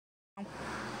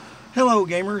Hello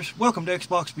gamers, welcome to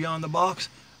Xbox Beyond the Box.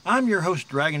 I'm your host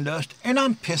Dragon Dust, and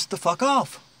I'm pissed the fuck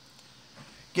off.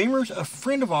 Gamers, a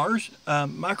friend of ours,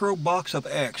 Microbox of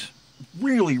X,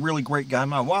 really great guy.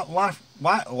 My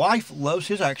wife loves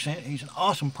his accent. He's an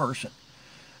awesome person.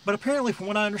 But apparently, from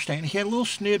what I understand, he had a little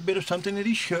snidbit of something that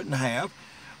he shouldn't have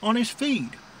on his feed.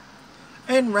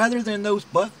 And rather than those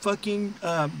butt-fucking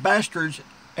bastards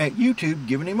at YouTube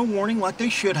giving him a warning like they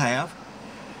should have,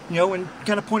 and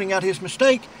kind of pointing out his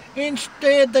mistake,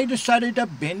 instead they decided to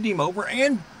bend him over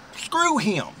and screw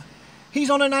him. He's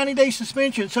on a 90-day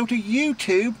suspension, so to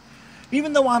YouTube,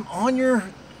 even though I'm on your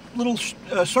little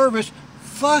service,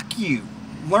 fuck you.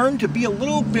 Learn to be a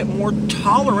little bit more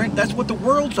tolerant. That's what the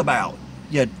world's about,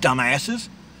 you dumbasses.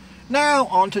 Now,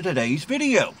 on to today's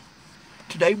video.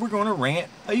 Today we're going to rant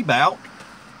about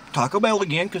Taco Bell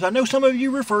again, because I know some of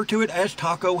you refer to it as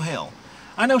Taco Hell.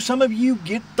 I know some of you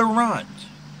get the runs.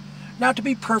 Now, to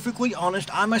be perfectly honest,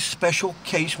 I'm a special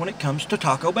case when it comes to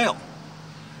Taco Bell.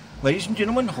 Ladies and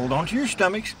gentlemen, hold on to your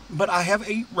stomachs, but I have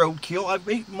ate roadkill, I've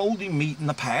ate moldy meat in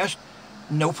the past,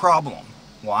 no problem.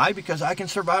 Why? Because I can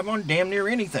survive on damn near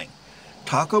anything.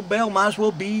 Taco Bell might as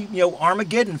well be,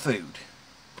 Armageddon food.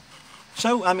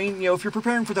 So, I mean, if you're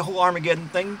preparing for the whole Armageddon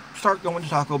thing, start going to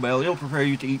Taco Bell. It'll prepare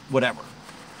you to eat whatever.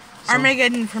 So,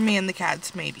 Armageddon for me and the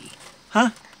cats, maybe.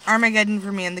 Huh? Armageddon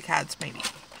for me and the cats, maybe.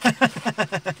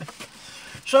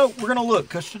 So, we're going to look,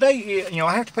 because today,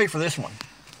 I have to pay for this one.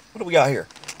 What do we got here?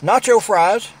 Nacho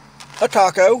fries, a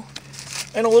taco,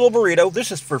 and a little burrito.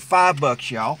 This is for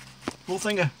 $5, y'all. Little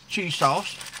thing of cheese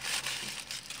sauce.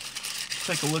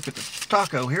 Take a look at the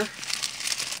taco here.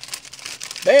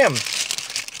 Damn.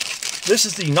 This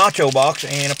is the nacho box,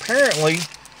 and apparently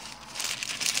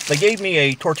they gave me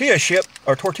a tortilla chip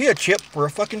for a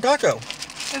fucking taco.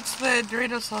 It's the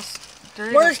Dorito sauce.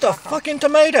 Where's the fucking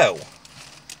tomato?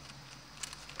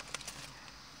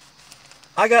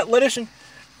 I got lettuce and...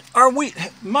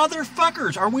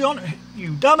 Motherfuckers, are we on...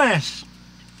 You dumbass.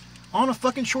 On a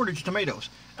fucking shortage of tomatoes.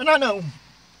 And I know,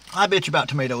 I bitch about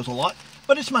tomatoes a lot,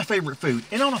 but it's my favorite food.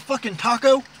 And on a fucking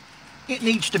taco, it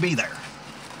needs to be there.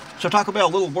 So Taco Bell, a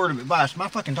little word of advice, my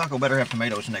fucking taco better have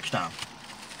tomatoes next time.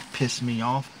 Piss me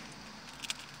off.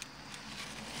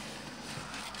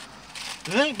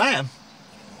 It ain't bad.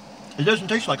 It doesn't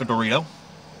taste like a Dorito.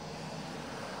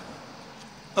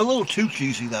 A little too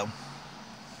cheesy, though.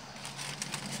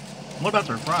 What about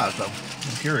their fries, though?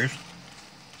 I'm curious.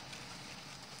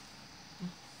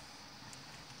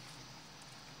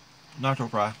 Nacho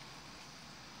fry.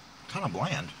 Kind of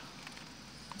bland.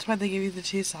 That's why they give you the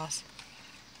cheese sauce.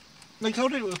 They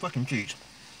coated it with fucking cheese.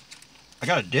 I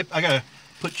gotta dip. I gotta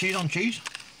put cheese on cheese?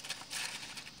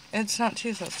 It's not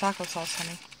cheese, it's taco sauce,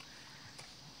 honey.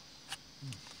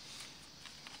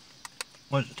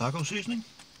 What is it, taco seasoning?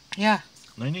 Yeah.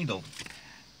 They need to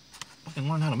fucking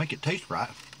learn how to make it taste right.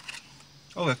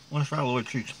 Okay, let's try a little bit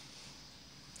of cheese.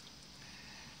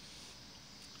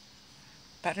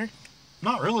 Better?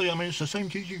 Not really. I mean, it's the same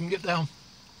cheese you can get down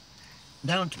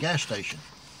at the gas station.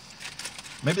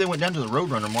 Maybe they went down to the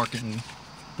Roadrunner market and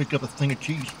picked up a thing of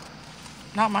cheese.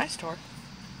 Not my store.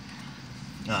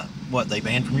 What, they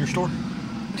banned from your store?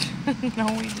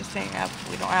 No, we just ain't have.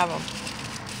 We don't have them.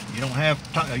 You don't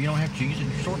have cheese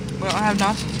in your store? We don't have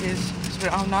nacho cheese because we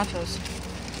don't have nachos.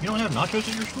 You don't have nachos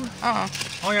at your store? Uh-uh.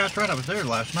 Oh yeah, that's right. I was there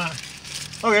last night.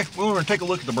 Okay, well, we're gonna take a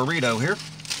look at the burrito here,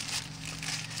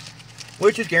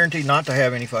 which is guaranteed not to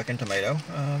have any fucking tomato.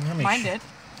 Mine did.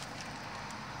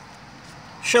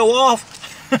 Show off.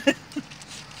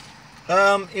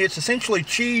 It's essentially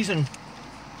cheese and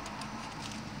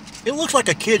it looks like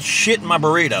a kid's shit in my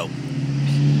burrito.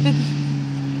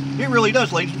 It really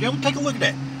does, ladies and gentlemen. Take a look at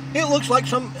that. It looks like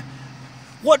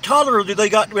what toddler do they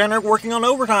got down there working on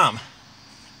overtime?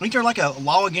 Ain't there like a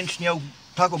law against,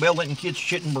 Taco Bell letting kids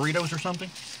shit in burritos or something?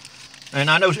 And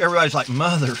I know everybody's like,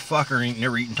 motherfucker ain't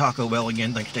never eating Taco Bell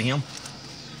again thanks to him.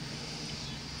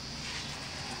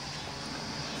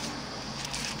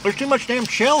 There's too much damn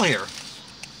shell here.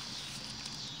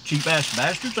 Cheap ass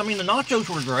bastards. I mean, the nachos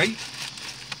were great.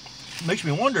 Makes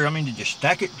me wonder, did you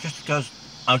stack it just because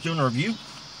I was doing a review?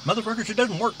 Motherfuckers, it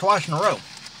doesn't work twice in a row.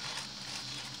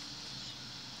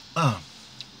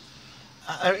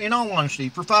 In all honesty,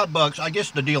 for $5, I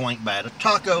guess the deal ain't bad. A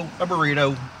taco, a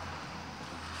burrito,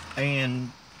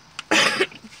 and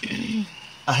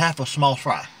a half a small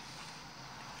fry.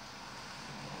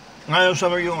 I know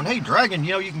some of you are going, hey, Dragon,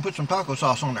 you can put some taco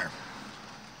sauce on there.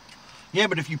 Yeah,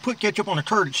 but if you put ketchup on a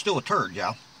turd, it's still a turd,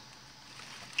 y'all.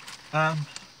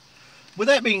 With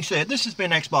that being said, this has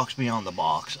been Xbox Beyond the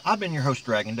Box. I've been your host,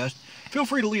 Dragon Dust. Feel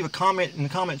free to leave a comment in the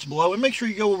comments below, and make sure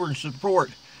you go over and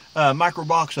support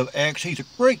Microbox of X. He's a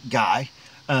great guy.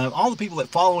 All the people that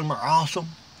follow him are awesome.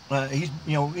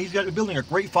 He's got building a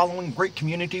great following, great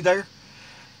community there.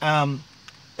 And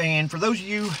for those of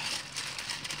you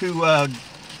who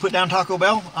put down Taco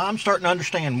Bell, I'm starting to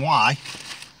understand why.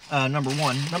 Number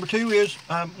one. Number two is,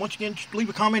 once again, just leave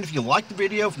a comment if you liked the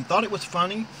video, if you thought it was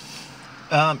funny.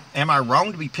 Am I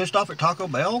wrong to be pissed off at Taco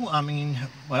Bell? I mean,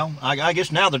 well, I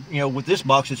guess now that, with this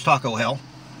box, it's Taco Hell.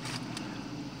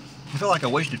 I feel like I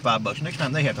wasted $5. Next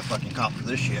time they have to fucking cop for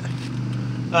this shit.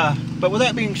 But with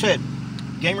that being said,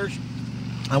 gamers,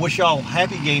 I wish y'all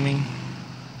happy gaming,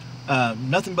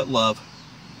 nothing but love.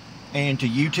 And to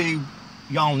YouTube,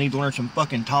 y'all need to learn some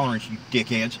fucking tolerance, you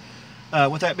dickheads.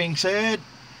 With that being said,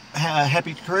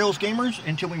 happy trails, gamers,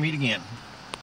 until we meet again.